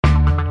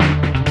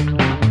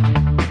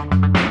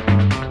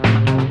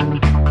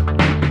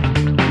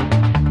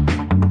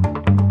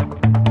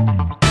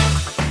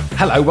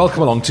Hello,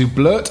 welcome along to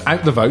Blurt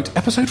Out the Vote,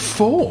 episode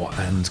 4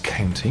 and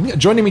counting.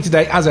 Joining me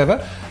today, as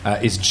ever,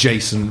 is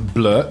Jason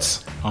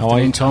Blurt.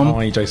 Afternoon, Tom. How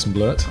are you, Jason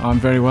Blurt? I'm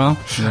very well.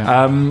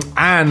 Yeah.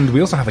 And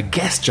we also have a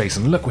guest,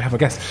 Jason. Look, we have a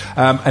guest.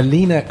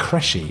 Alina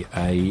Kreshy,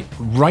 a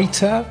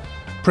writer,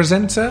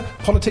 presenter,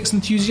 politics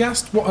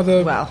enthusiast. What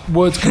other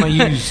words can I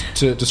use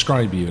to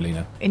describe you,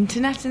 Alina?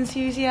 Internet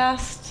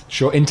enthusiast.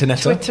 Sure,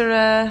 interneter.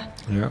 Twitterer.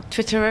 Yeah.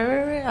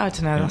 Twitterer? I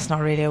don't know, that's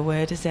not really a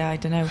word, is it? I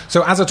don't know.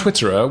 So as a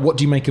Twitterer, what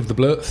do you make of the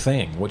Blurt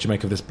thing? What do you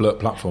make of this Blurt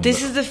platform?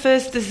 This is the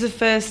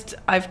first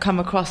I've come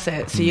across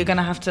it, so you're going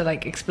to have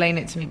to explain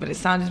it to me, but it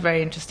sounded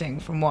very interesting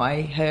from what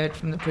I heard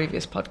from the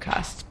previous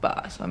podcast,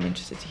 so I'm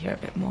interested to hear a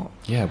bit more.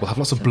 Yeah, we'll have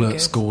lots of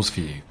Blurt scores for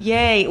you.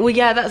 Yay. Well,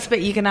 yeah, that's the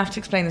bit you're going to have to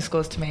explain the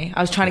scores to me.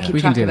 I was trying to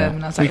keep track of them,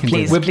 and I was like,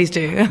 please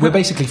do. We're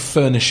basically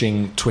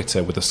furnishing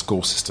Twitter with a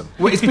score system.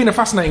 Well, it's been a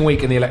fascinating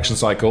week in the election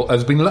cycle.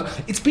 It's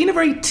been a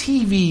very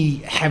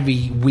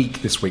TV-heavy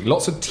week this week.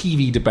 Lots of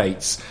TV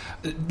debates.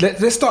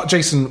 Let's start,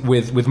 Jason,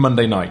 with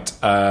Monday night.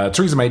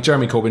 Theresa May,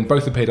 Jeremy Corbyn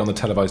both appeared on the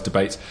televised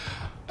debates.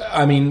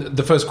 I mean,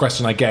 the first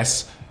question, I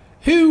guess,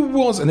 who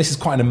was, and this is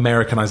quite an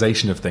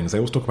Americanization of things, they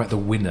always talk about the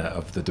winner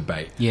of the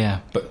debate. Yeah.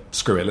 But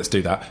screw it, let's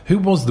do that. Who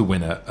was the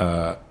winner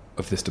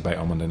of this debate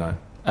on Monday night?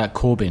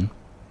 Corbyn.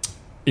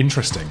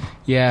 Interesting.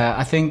 Yeah,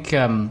 I think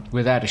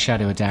without a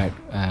shadow of doubt,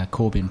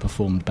 Corbyn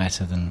performed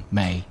better than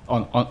May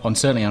on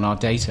certainly on our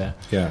data.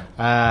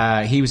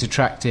 Yeah, he was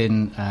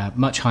attracting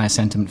much higher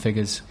sentiment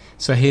figures.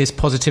 So his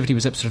positivity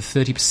was up sort of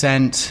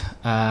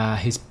 30%.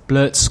 His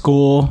Blurt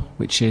score,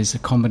 which is a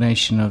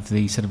combination of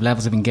the sort of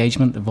levels of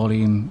engagement, the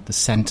volume, the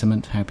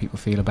sentiment, how people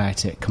feel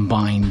about it,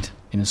 combined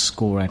in a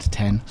score out of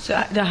 10. So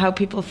how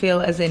people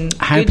feel, as in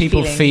how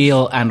people feelings.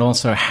 feel, and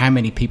also how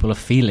many people are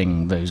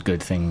feeling those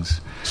good things.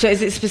 So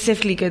is it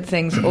specifically good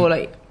things,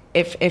 or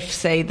if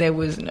say there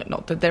was,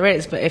 not that there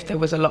is, but if there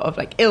was a lot of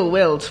ill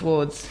will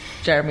towards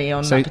Jeremy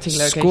on that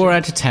particular occasion? Score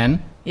out of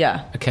 10.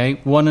 Yeah. Okay,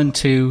 1 and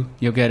 2,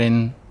 you're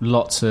getting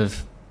lots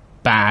of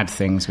bad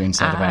things being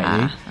said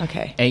about you.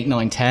 Okay. 8,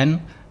 9,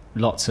 10,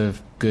 lots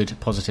of good,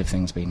 positive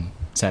things being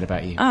said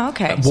about you. Oh,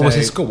 okay. What was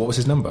his score? What was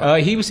his number?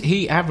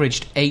 He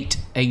averaged 8,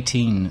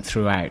 18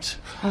 throughout.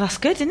 Oh, that's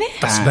good, isn't it?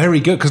 That's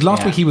very good, because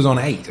last week he was on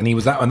 8, and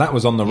that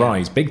was on the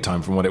rise big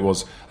time from what it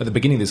was at the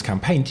beginning of this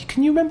campaign.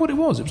 Can you remember what it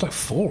was? It was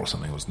 4 or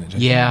something, wasn't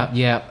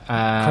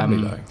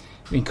it?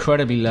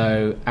 Incredibly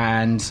low,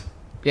 and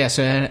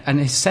and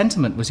his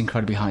sentiment was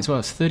incredibly high as well.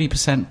 It's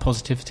 30%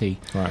 positivity,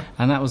 right?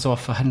 And that was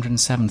off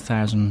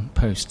 107,000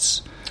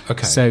 posts.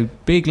 Okay. So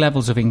big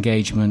levels of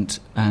engagement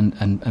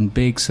and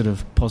big sort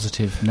of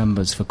positive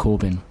numbers for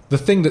Corbyn. The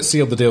thing that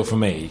sealed the deal for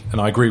me,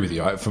 and I agree with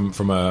you,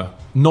 from a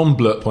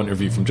non-Blurt point of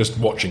view, from just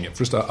watching it,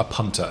 just a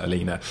punter,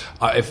 Alina,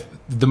 if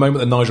the moment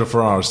that Nigel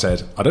Farage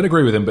said, I don't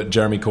agree with him, but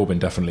Jeremy Corbyn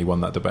definitely won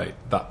that debate,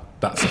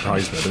 that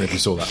surprised me. I don't know if you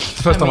saw that. It's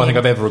the first time I think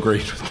I've ever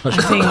agreed with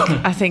Nigel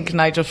Farage. I think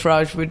Nigel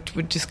Farage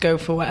would just go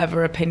for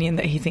whatever opinion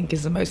that he thinks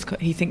is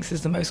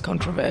the most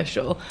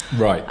controversial.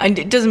 Right. And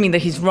it doesn't mean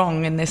that he's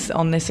wrong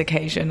on this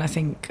occasion. I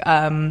think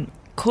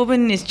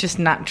Corbyn is just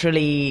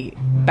naturally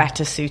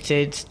better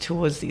suited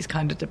towards these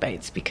kind of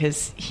debates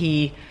because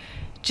he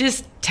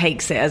just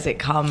takes it as it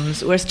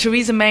comes, whereas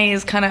Theresa May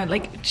is kind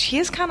of she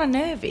is kind of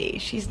nervy.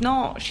 She's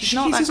not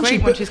that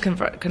great when she's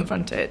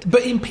confronted.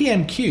 But in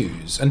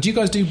PMQs, and do you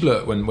guys do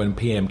Blurt when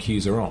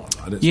PMQs are on?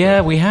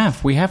 Yeah, we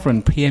have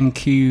run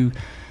PMQ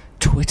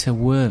Twitter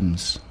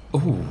worms.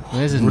 Ooh,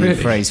 there's a new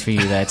phrase for you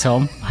there,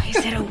 Tom. Why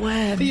is it a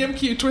worm?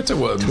 PMQ Twitter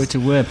worms. Twitter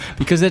worm,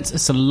 because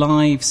it's a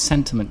live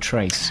sentiment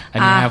trace,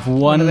 and you have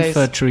one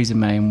for Theresa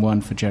May and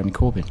one for Jeremy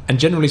Corbyn. And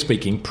generally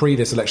speaking, pre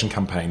this election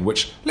campaign,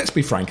 which, let's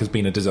be frank, has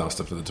been a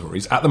disaster for the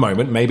Tories at the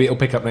moment. Maybe it'll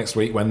pick up next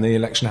week when the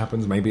election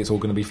happens. Maybe it's all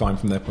going to be fine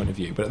from their point of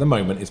view. But at the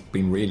moment,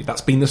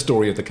 that's been the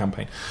story of the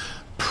campaign.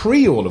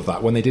 Pre all of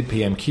that, when they did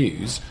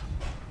PMQs,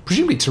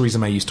 presumably Theresa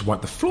May used to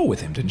wipe the floor with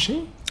him, didn't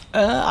she?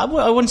 I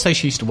wouldn't say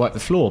she used to wipe the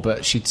floor,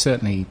 but she'd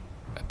certainly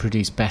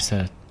produce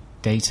better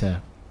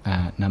data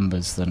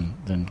numbers than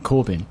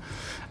Corbyn.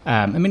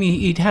 I mean,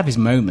 he'd have his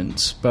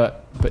moments,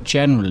 but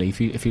generally,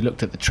 if you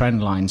looked at the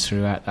trend lines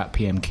throughout that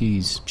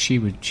PMQs, she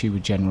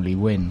would generally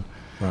win.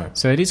 Right.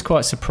 So it is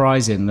quite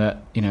surprising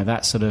that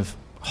that sort of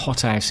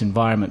hothouse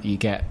environment that you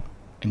get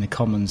in the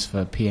Commons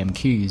for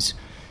PMQs,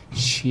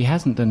 she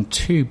hasn't done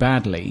too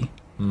badly,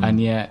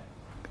 and yet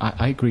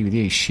I agree with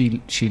you.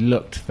 She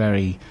looked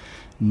very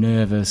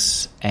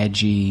nervous,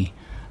 edgy.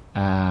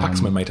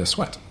 Paxman made her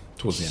sweat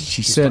towards the end.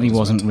 She certainly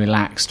wasn't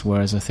relaxed,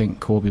 whereas I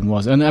think Corbyn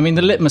was. And I mean,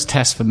 the litmus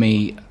test for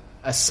me,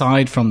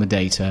 aside from the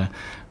data,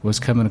 was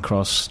coming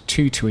across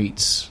 2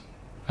 tweets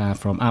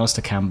from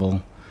Alistair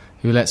Campbell,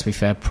 who, let's be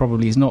fair,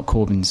 probably is not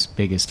Corbyn's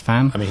biggest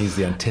fan. I mean, he's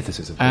the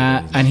antithesis of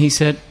Corbyn. And he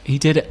said he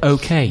did it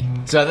okay.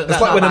 So that's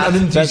like when an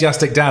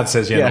enthusiastic dad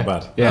says, not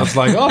bad. Yeah. I was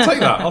like, I'll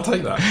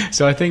take that.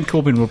 So I think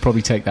Corbyn will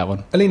probably take that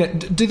one. Alina,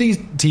 do these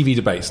TV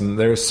debates, and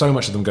there is so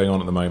much of them going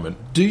on at the moment,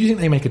 do you think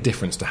they make a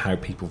difference to how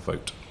people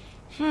vote?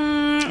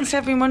 So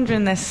I've been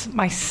wondering this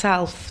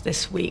myself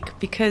this week,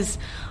 because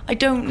I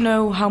don't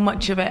know how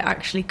much of it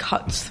actually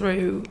cuts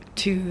through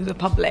to the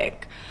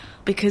public.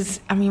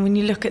 because, I mean, when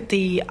you look at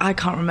I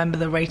can't remember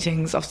the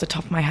ratings off the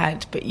top of my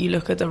head, but you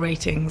look at the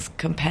ratings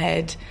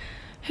compared...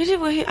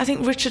 I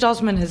think Richard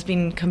Osman has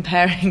been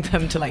comparing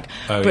them to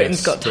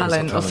Britain's Got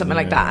Talent or something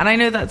like that. And I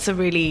know that's a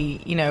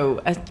really,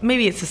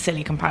 maybe it's a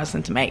silly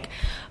comparison to make,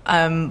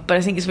 but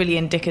I think it's really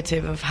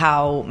indicative of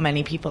how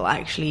many people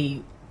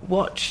actually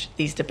watch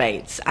these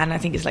debates. And I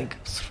think it's something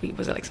like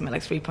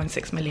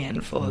 3.6 million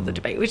for the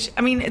debate, which,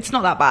 I mean, it's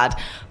not that bad.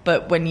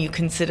 But when you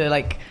consider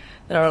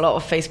there are a lot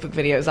of Facebook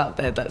videos out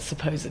there that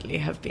supposedly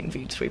have been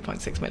viewed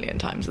 3.6 million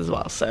times as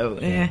well. So,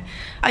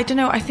 I don't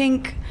know. I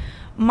think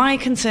my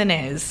concern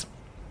is,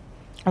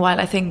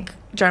 while I think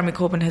Jeremy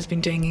Corbyn has been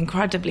doing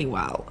incredibly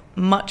well,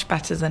 much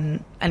better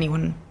than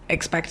anyone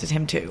expected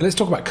him to. Let's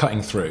talk about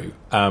cutting through,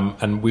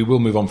 and we will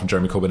move on from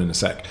Jeremy Corbyn in a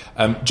sec.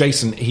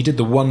 Jason, he did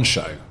the One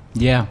Show.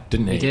 Yeah,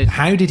 didn't he? He did.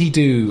 How did he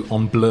do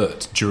on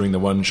Blurt during the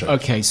One Show?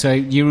 Okay, so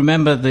you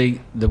remember the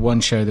One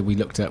Show that we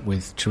looked at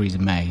with Theresa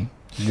May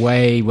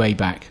way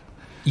back?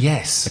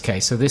 Yes. Okay,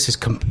 so this is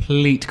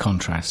complete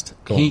contrast.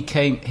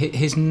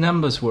 His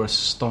numbers were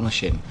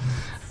astonishing.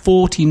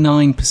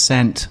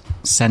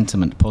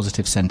 49%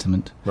 positive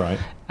sentiment. Right.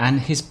 And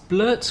his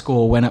Blurt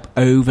score went up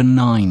over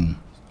 9.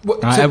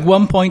 What, right? so, At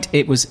one point,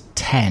 it was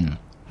 10.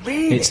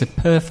 Really? It's a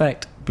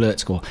perfect Blurt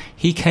score.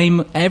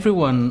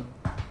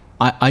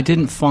 I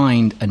didn't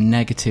find a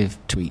negative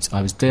tweet.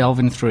 I was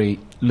delving through,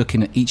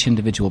 looking at each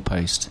individual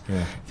post,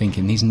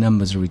 thinking these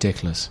numbers are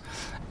ridiculous.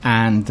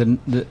 And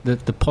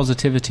the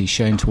positivity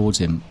shown towards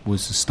him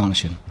was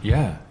astonishing.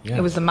 Yeah.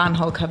 It was the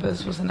manhole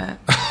covers, wasn't it?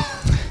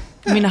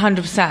 I mean,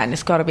 100%.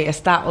 It's got to be a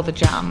stat or the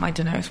jam. I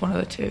don't know. It's one of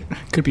the two.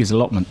 Could be his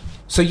allotment.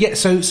 So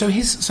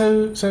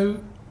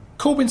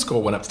Corbyn's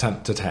score went up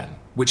to 10,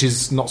 which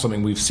is not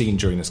something we've seen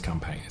during this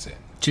campaign, is it?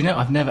 Do you know,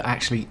 I've never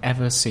actually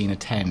ever seen a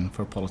 10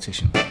 for a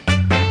politician.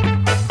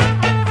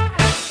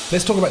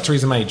 Let's talk about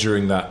Theresa May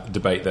during that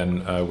debate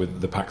then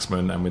with the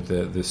Paxman and with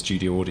the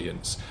studio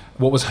audience.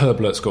 What was her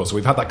Blurt score? So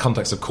we've had that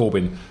context of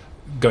Corbyn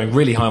going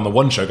really high on the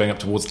One Show, going up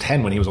towards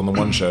 10 when he was on the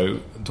One Show,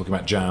 talking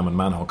about jam and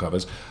manhole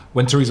covers.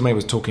 When Theresa May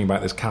was talking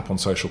about this cap on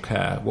social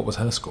care, what was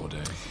her score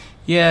doing?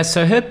 Yeah,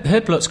 so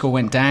her Blurt score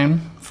went down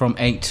from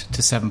 8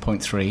 to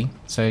 7.3.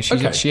 So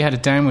she had a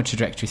downward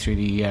trajectory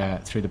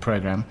through the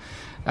programme.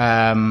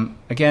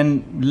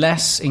 Again,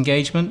 less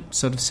engagement,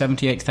 sort of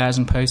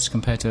 78,000 posts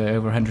compared to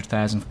over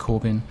 100,000 for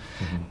Corbyn.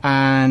 Mm-hmm.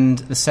 And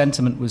the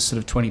sentiment was sort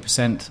of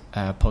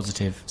 20%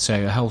 positive,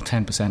 so a whole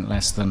 10%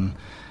 less than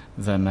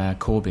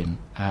Corbyn.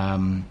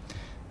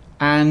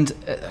 And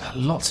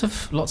lots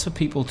of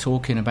people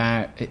talking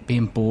about it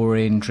being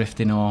boring,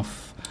 drifting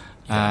off.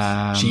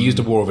 Yes. She used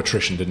a war of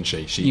attrition, didn't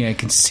she? She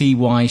can see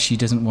why she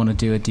doesn't want to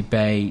do a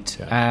debate.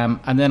 Yeah.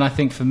 And then I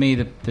think for me,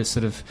 the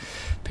sort of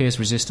Piers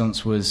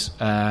resistance was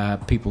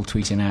people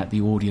tweeting out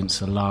the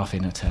audience are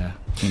laughing at her.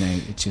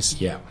 It just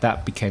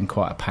that became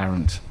quite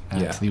apparent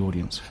to the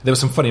audience. There were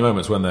some funny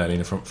moments, weren't there,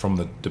 Alina, from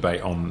the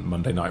debate on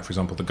Monday night? For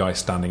example, the guy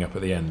standing up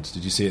at the end.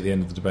 Did you see at the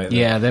end of the debate?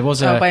 Yeah, there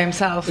was by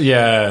himself.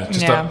 Yeah,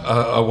 just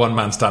a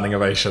one-man standing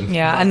ovation.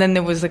 Yeah, and then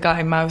there was a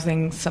guy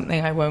mouthing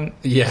something I won't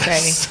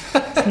say.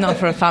 It's not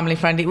for a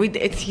family-friendly.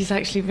 He's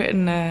actually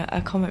written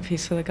a comment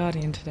piece for The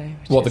Guardian today.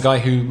 The guy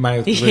who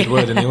mouthed the rude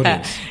word in the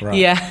audience? Right.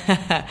 Yeah,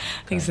 I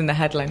think it's in the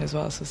headline as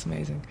well, so it's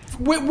amazing.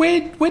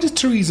 Where does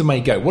Theresa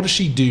May go? What does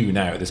she do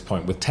now at this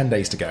point with 10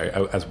 days to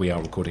go, as we are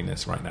recording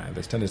this right now?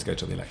 There's 10 days to go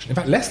till the election. In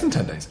fact, less than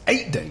 10 days,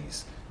 8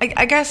 days.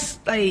 I guess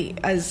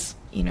as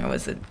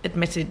an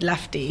admitted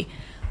lefty,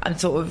 I'm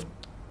sort of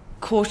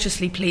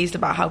cautiously pleased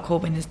about how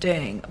Corbyn is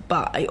doing,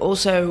 but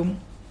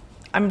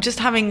I'm just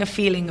having a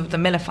feeling of the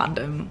Miller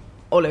fandom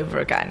all over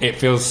again. It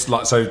feels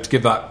like, so to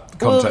give that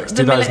context,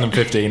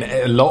 2015,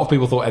 a lot of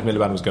people thought Ed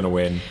Miliband was going to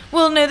win.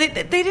 Well, no, they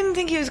didn't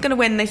think he was going to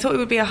win. They thought it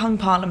would be a hung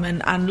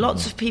parliament, and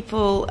lots of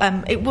people...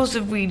 it was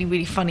a really,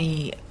 really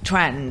funny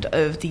trend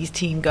of these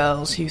teen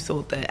girls who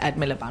thought that Ed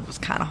Miliband was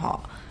kind of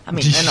hot. I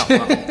mean, they're not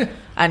wrong.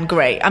 And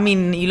great. I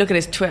mean, you look at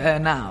his Twitter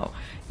now,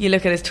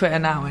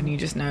 and you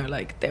just know,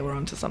 they were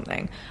onto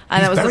something.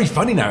 And he's very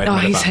funny now, Ed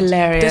Miliband. He's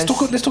hilarious.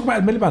 Let's talk about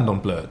Ed Miliband on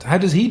Blurt. How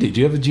does he do?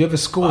 Do you ever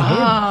score him?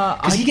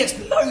 Because he gets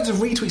loads of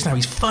retweets now.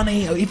 He's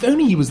funny. If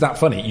only he was that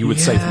funny, you would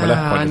say from a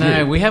left point of view. I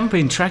know. We haven't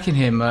been tracking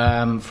him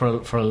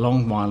for a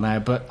long while now,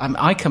 but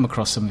I come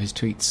across some of his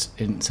tweets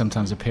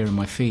sometimes appear in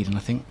my feed, and I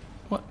think,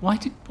 why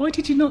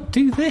did you not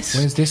do this?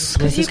 Where's this?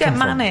 Because you get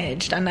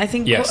managed, and I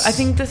think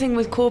the thing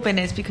with Corbyn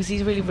is because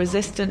he's really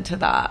resistant to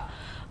that.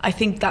 I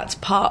think that's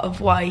part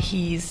of why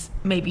he's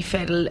maybe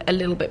fared a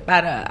little bit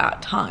better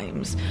at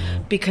times,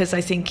 because I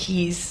think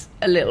he's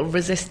a little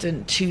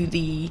resistant to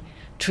the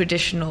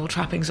traditional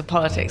trappings of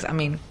politics. I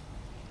mean,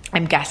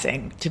 I'm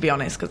guessing, to be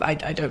honest, because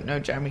I don't know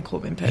Jeremy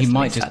Corbyn personally. He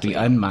might just be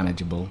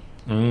unmanageable.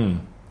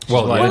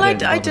 Well,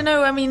 I don't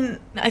know. I mean,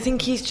 I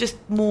think he's just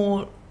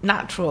more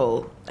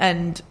natural,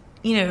 and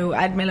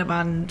Ed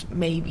Miliband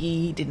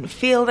maybe didn't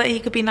feel that he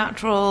could be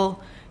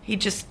natural. He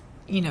just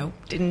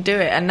didn't do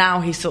it, and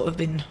now he's sort of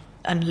been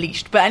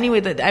unleashed. But anyway,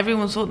 that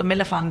everyone thought the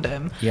Miller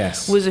fandom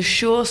was a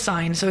sure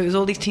sign. So it was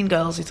all these teen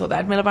girls who thought that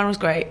Ed Miliband was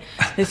great.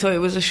 They thought it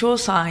was a sure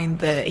sign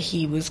that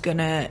he was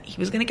gonna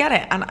get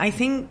it. And I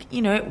think,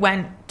 you know, it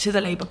went to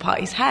the Labour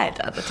Party's head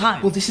at the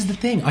time. Well, this is the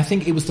thing. I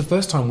think it was the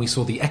first time we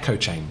saw the echo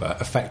chamber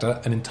affect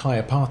an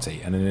entire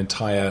party and an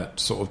entire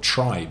sort of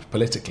tribe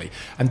politically.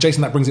 And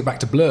Jason, that brings it back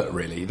to Blurt,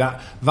 really.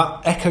 That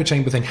echo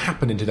chamber thing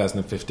happened in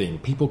 2015.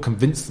 People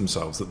convinced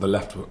themselves that the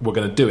left were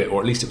going to do it, or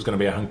at least it was going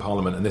to be a hung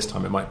parliament, and this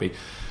time it might be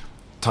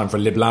time for a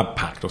Lib Lab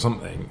pact or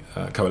something,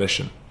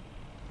 coalition.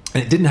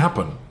 And it didn't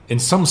happen. In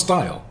some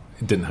style,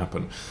 it didn't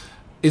happen.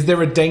 Is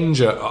there a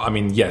danger, I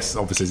mean, yes,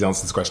 obviously is the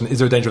answer to this question, is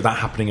there a danger of that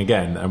happening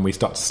again and we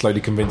start to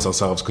slowly convince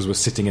ourselves because we're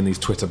sitting in these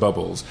Twitter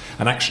bubbles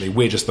and actually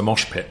we're just the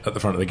mosh pit at the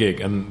front of the gig,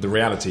 and the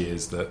reality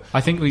is that...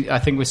 I think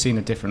we're seeing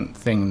a different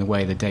thing in the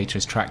way the data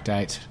is tracked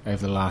out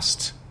over the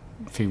last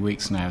few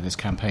weeks now, this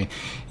campaign.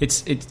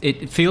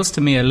 It feels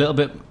to me a little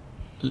bit...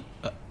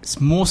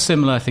 It's more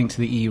similar, I think, to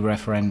the EU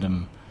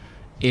referendum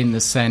in the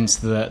sense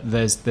that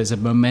there's a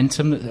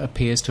momentum that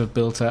appears to have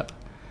built up.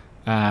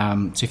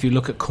 So if you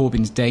look at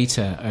Corbyn's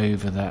data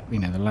over that, you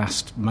know, the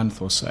last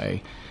month or so,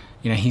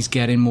 you know, he's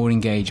getting more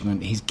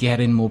engagement, he's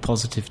getting more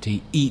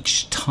positivity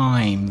each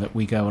time that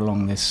we go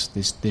along this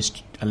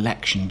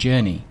election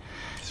journey.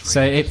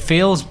 So it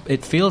feels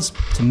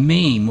to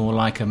me more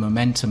like a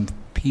momentum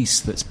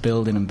piece that's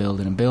building and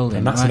building and building.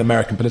 And that's an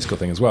American political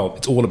thing as well.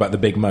 It's all about the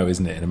big mo,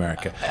 isn't it, in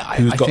America?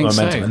 Who's got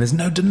momentum? So. And there's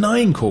no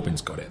denying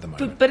Corbyn's got it at the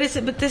moment. But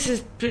this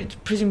is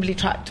presumably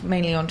tracked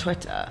mainly on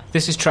Twitter.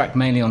 This is tracked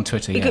mainly on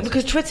Twitter,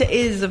 because Twitter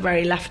is a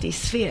very lefty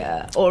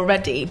sphere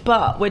already,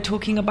 but we're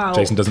talking about...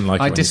 Jason doesn't like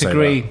it. I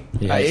disagree.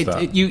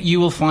 That. You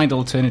will find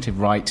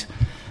alternative right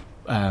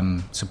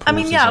supporters. I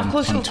mean, yeah, of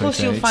course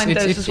you'll find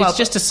those as well. It's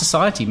just a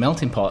society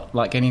melting pot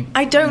like any.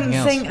 I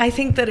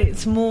think that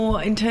it's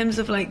more in terms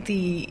of like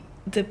the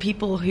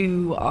people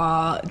who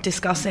are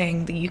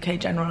discussing the UK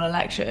general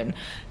election.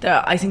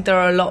 I think there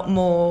are a lot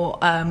more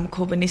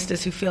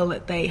Corbynistas who feel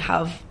that they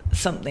have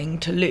something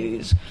to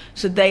lose,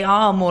 so they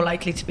are more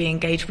likely to be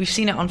engaged. We've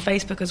seen it on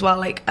Facebook as well.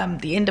 Like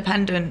the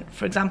Independent,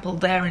 for example,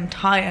 their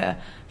entire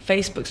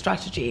Facebook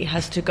strategy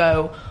has to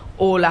go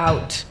all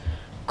out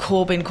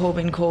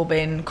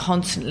Corbyn,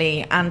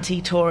 constantly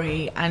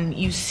anti-Tory, and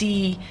you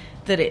see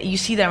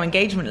their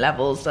engagement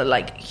levels are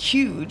like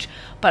huge.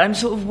 But I'm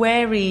sort of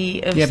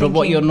wary of but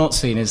what you're not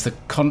seeing is the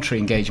contrary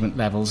engagement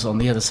levels on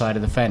the other side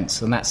of the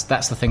fence, and that's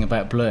the thing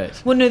about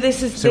Blurt. Well, no,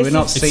 this is so we're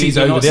not seeing.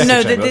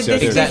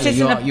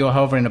 You're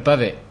hovering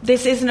above it.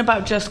 This isn't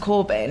about just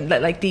Corbyn.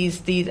 Like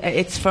these.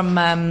 It's from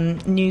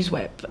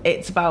Newswhip.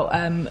 It's about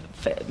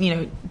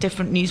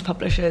different news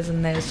publishers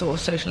and their sort of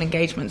social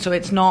engagement. So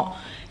it's not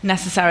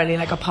necessarily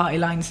like a party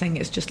lines thing.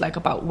 It's just like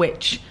about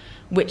which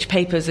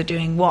papers are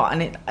doing what,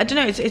 and I don't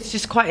know. It's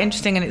just quite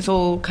interesting, and it's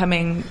all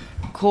coming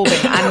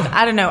Corbyn. And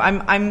I don't know.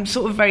 I'm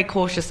sort of very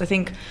cautious. I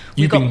think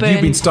you've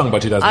been stung by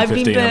 2015.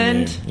 I've been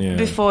burned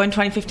before in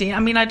 2015. I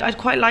mean, I'd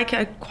quite like it.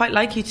 I'd quite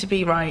like you to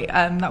be right.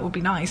 That would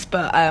be nice.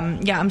 But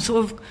I'm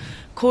sort of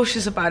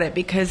cautious about it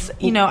because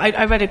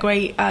I read a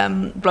great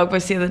blog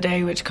post the other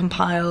day which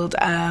compiled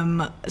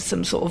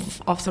some sort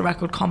of off the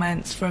record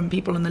comments from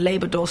people on the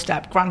Labour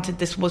doorstep. Granted,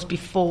 this was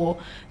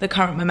before the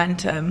current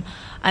momentum,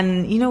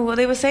 and what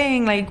they were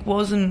saying like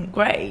wasn't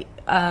great.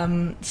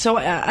 So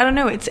I don't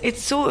know. It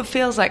sort of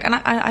feels like, and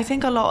I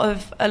think a lot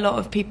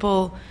of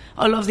people,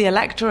 a lot of the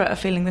electorate are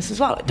feeling this as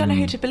well. I don't know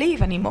who to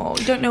believe anymore.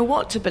 You don't know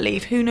what to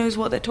believe. Who knows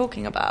what they're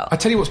talking about? I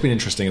tell you what's been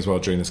interesting as well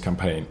during this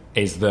campaign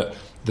is that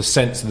the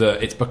sense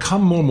that it's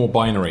become more and more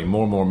binary,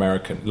 more and more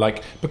American.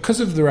 Like, because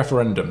of the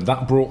referendum,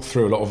 that brought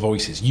through a lot of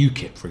voices.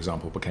 UKIP, for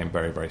example, became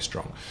very, very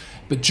strong.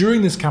 But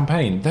during this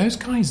campaign, those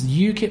guys,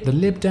 the UKIP, the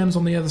Lib Dems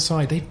on the other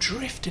side, they've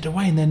drifted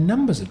away and their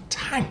numbers have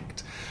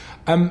tanked.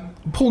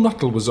 Paul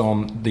Nuttall was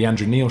on the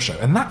Andrew Neil show,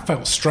 and that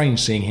felt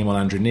strange seeing him on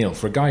Andrew Neil.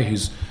 For a guy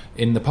who's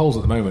in the polls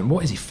at the moment,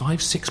 what is he,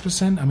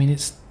 5-6%? I mean,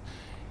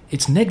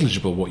 it's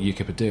negligible what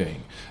UKIP are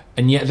doing.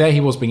 And yet there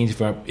he was being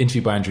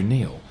interviewed by Andrew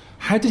Neil.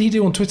 How did he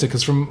do on Twitter?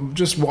 Because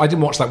I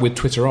didn't watch that with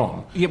Twitter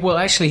on. Yeah, well,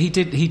 actually, he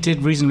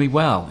did reasonably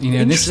well.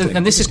 And this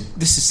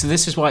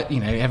is why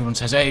everyone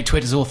says, "Hey,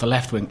 Twitter's all for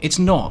left wing." It's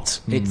not.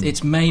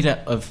 It's made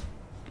up of,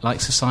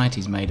 like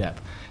society's made up.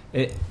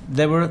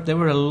 There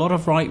were a lot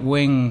of right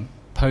wing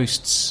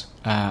posts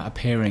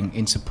appearing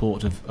in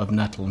support of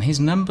Nuttall, and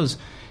his numbers.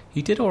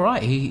 He did all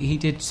right. He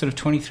did sort of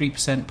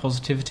 23%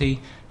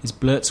 positivity. His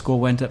Blurt score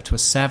went up to a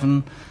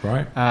 7.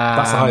 Right.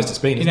 That's the highest it's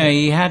been, isn't it?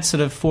 He had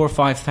sort of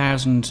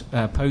 4,000 or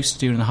 5,000 posts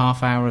during the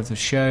half hour of the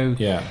show.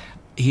 Yeah.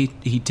 He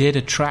did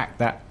attract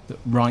that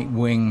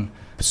right-wing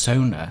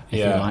persona, if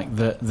you like,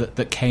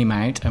 that came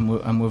out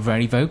and were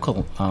very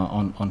vocal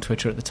on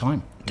Twitter at the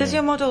time. Does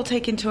your model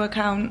take into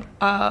account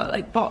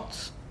like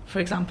bots? For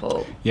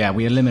example? Yeah,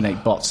 we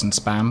eliminate bots and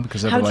spam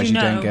because otherwise you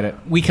don't get it.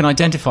 We can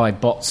identify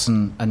bots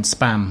and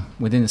spam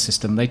within the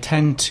system. They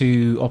tend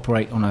to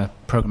operate on a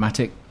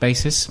programmatic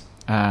basis.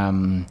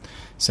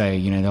 So,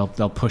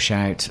 they'll push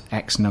out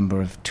X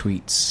number of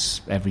tweets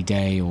every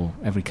day or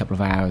every couple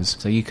of hours.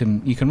 So you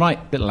can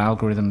write little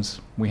algorithms.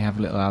 We have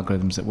little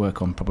algorithms that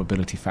work on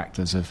probability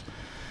factors of,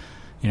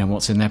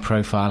 what's in their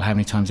profile, how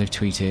many times they've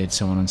tweeted,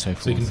 so on and so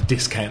forth. So you can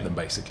discount them,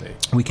 basically.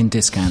 We can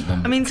discount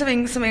them. I mean,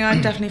 something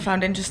I've definitely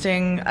found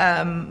interesting,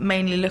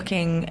 mainly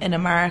looking in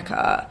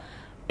America,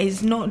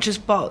 is not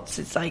just bots.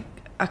 It's like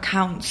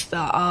accounts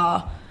that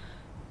are,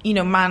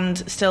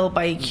 manned still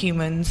by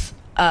humans,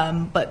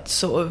 but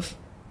sort of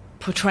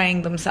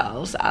portraying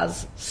themselves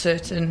as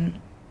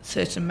certain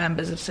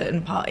members of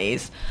certain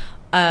parties.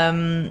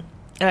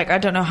 I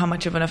don't know how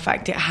much of an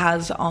effect it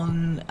has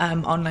on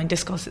online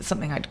discourse. It's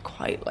something I'd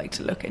quite like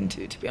to look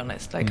into, to be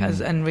honest,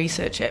 and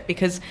research it,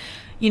 because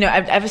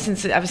ever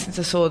since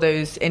I saw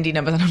those indie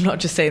numbers, and I'm not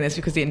just saying this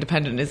because The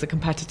Independent is a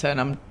competitor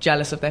and I'm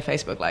jealous of their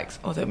Facebook likes,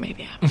 although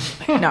maybe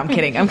no, I'm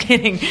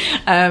kidding.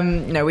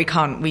 No, we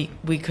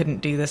couldn't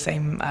do the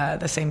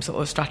same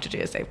sort of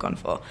strategy as they've gone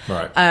for.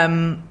 Right.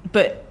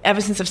 But ever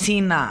since I've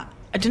seen that,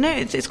 I don't know,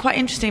 it's quite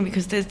interesting,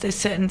 because there's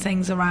certain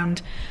things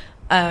around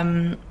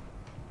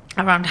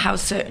how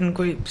certain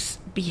groups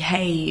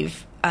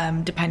behave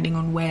depending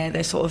on where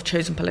their sort of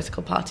chosen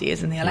political party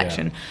is in the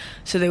election. Yeah.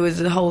 So there was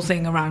the whole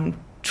thing around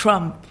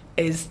Trump,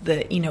 is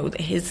that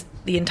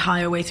the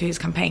entire way through his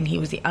campaign he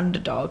was the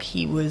underdog.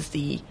 He was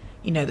the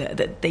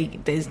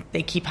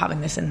they keep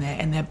having this in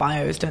their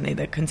bios, don't they?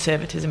 That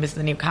conservatism is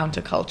the new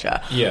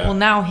counterculture. Yeah. Well,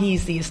 now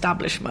he's the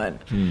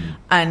establishment,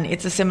 and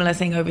it's a similar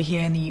thing over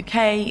here in the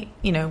UK.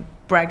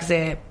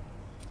 Brexit,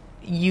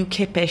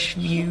 UKIP-ish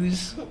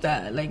views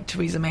that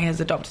Theresa May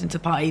has adopted into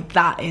party,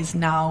 that is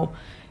now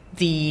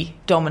the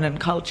dominant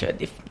culture,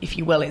 if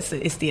you will. It's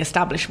the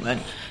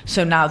establishment.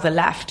 So now the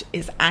left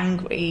is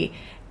angry.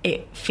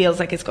 It feels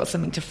like it's got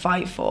something to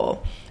fight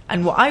for.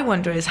 And what I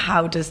wonder is,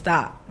 how does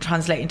that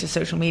translate into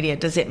social media?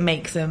 Does it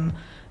make them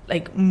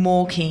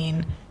more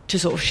keen to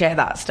sort of share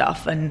that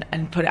stuff and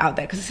put it out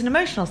there? Because it's an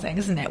emotional thing,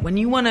 isn't it? When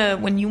you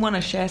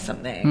wanna share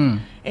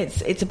something,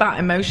 it's about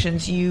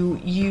emotions.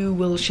 You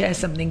will share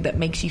something that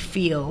makes you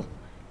feel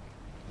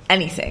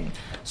anything.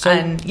 So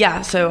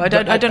I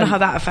don't know how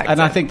that affects.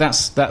 And I think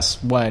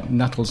that's why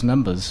Nuttall's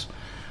numbers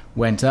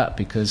went up,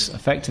 because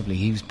effectively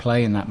he was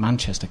playing that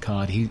Manchester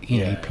card.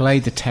 He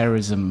played the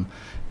terrorism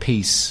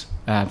piece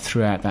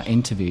throughout that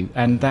interview,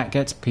 and that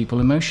gets people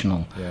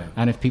emotional. Yeah.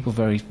 And if people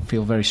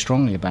feel very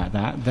strongly about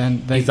that,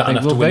 then they will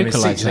vocalise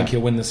that. Do you think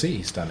he'll win the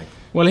seat, Stanley?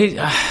 Well,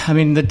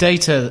 the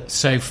data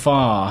so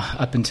far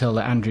up until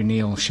the Andrew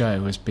Neil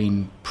show has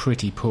been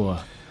pretty poor.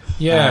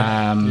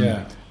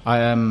 Yeah.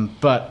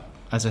 But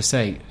as I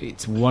say,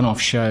 it's a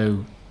one-off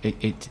show.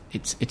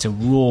 It's a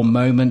raw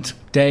moment.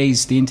 The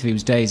interview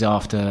was days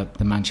after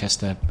the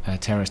Manchester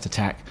terrorist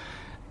attack.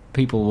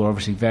 People were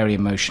obviously very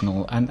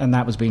emotional, and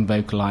that was being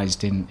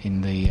vocalised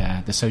in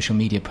the social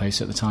media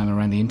posts at the time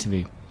around the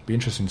interview. Be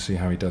interesting to see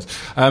how he does.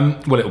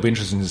 Well, it'll be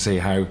interesting to see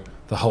how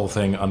the whole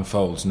thing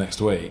unfolds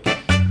next week.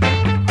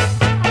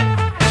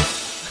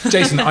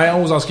 Jason, I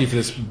always ask you for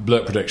this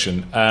blurt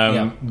prediction.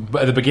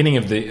 But at the beginning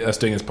of us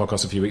doing this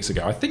podcast a few weeks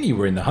ago, I think you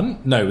were in the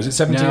hunt. No, was it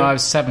 70? No, I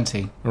was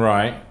 70.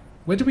 Right.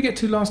 Where did we get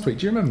to last week?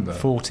 Do you remember?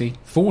 40.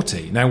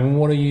 40. Now,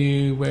 where are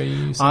you?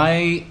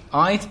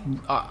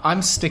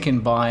 I'm sticking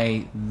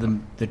by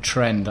the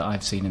trend that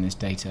I've seen in this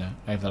data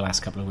over the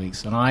last couple of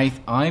weeks, and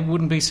I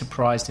wouldn't be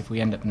surprised if we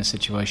end up in a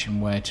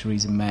situation where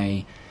Theresa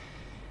May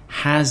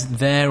has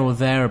there or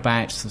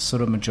thereabouts the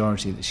sort of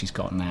majority that she's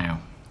got now.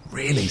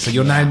 Really? So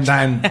you're now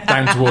down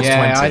towards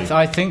 20?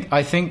 I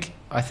think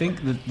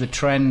the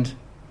trend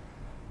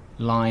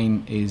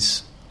line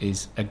is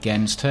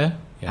against her,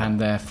 and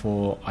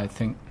therefore I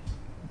think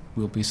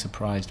we'll be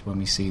surprised when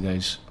we see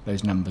those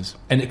numbers.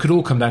 And it could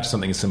all come down to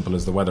something as simple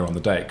as the weather on the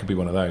day. It could be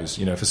one of those.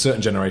 If a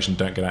certain generation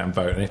don't get out and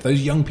vote, and if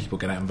those young people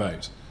get out and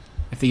vote.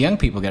 If the young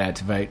people get out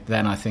to vote,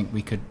 then I think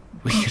we could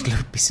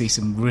see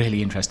some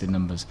really interesting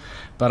numbers.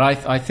 But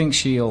I think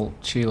she's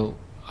going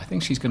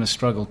to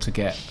struggle to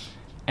get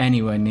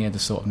anywhere near the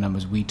sort of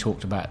numbers we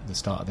talked about at the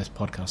start of this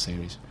podcast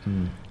series.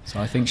 So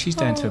I think she's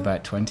down to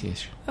about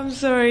 20-ish. I'm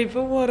sorry,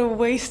 but what a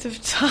waste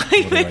of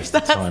time.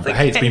 But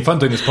hey, it's been fun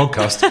doing this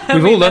podcast.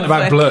 We've all learned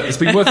about Blurt. It's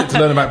been worth it to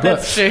learn about Blurt.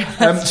 That's true.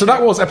 So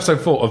that was episode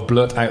 4 of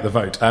Blurt Out the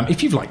Vote.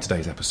 If you've liked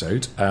today's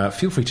episode,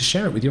 feel free to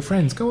share it with your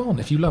friends. Go on,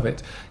 if you love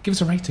it, give us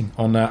a rating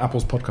on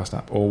Apple's podcast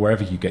app or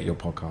wherever you get your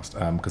podcast,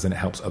 because then it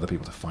helps other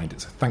people to find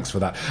it. So thanks for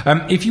that.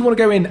 If you want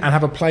to go in and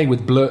have a play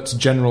with Blurt's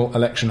General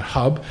Election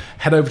Hub,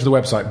 head over to the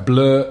website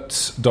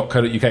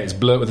blurt.co.uk. It's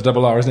Blurt with a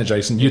double R, isn't it,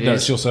 Jason? You'd know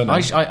it's your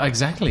surname.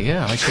 Exactly.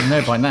 Yeah, I should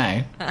know by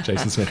now.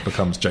 Jason Smith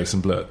becomes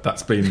Jason Blurt.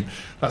 That's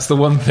the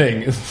one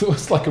thing.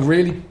 It's like a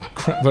really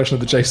crap version of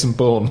the Jason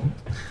Bourne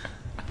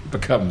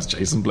becomes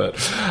Jason Blurt.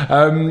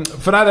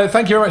 For now, though,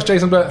 thank you very much,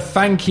 Jason Blurt.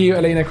 Thank you,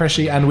 Elena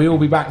Cresci, and we will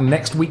be back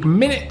next week,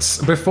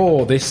 minutes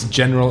before this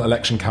general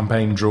election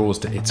campaign draws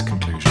to its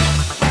conclusion.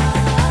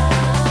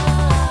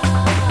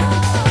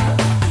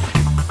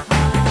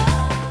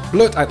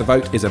 Blurt Out the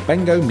Vote is a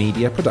Bengo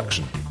Media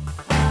production.